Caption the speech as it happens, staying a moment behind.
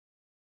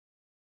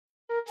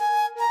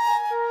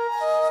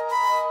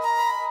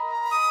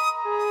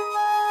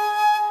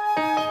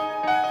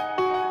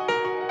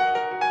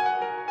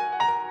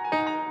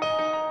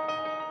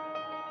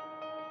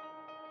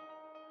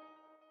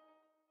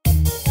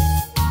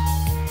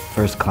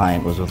first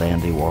client was with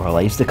Andy Warhol.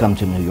 I used to come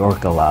to New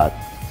York a lot,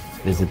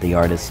 visit the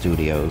artist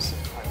studios,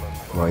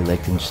 Roy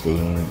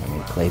Lichtenstein,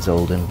 Claes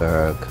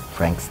Oldenburg,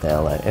 Frank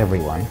Stella,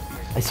 everyone.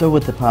 I saw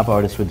what the pop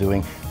artists were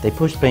doing. They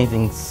pushed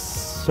painting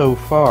so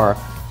far,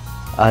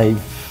 I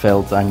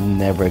felt I'm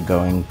never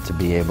going to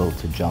be able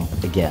to jump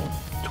again,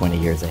 20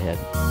 years ahead.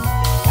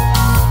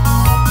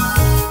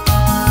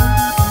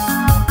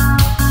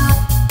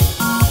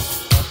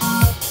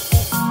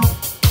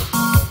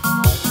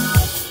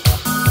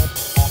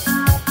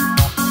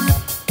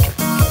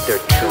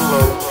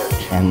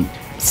 And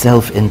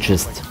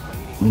self-interest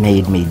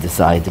made me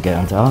decide to go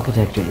into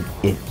architecture.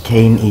 It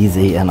came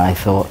easy, and I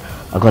thought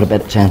I got a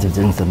better chance of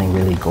doing something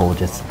really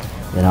gorgeous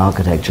in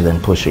architecture than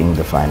pushing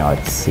the fine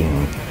arts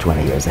scene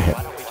 20 years ahead.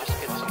 Why don't we just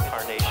get some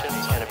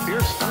carnations and a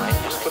beer stein,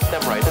 just put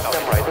them right up.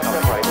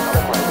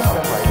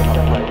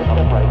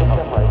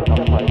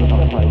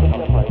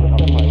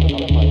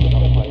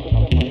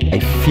 I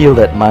feel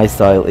that my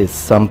style is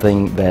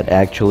something that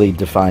actually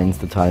defines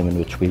the time in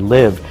which we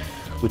live,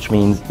 which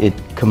means it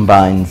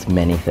combines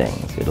many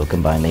things. It'll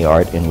combine the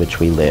art in which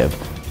we live,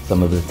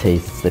 some of the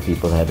tastes that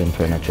people have in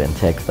furniture and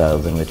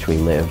textiles in which we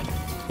live,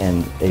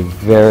 and a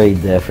very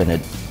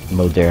definite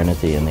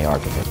modernity in the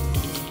architecture.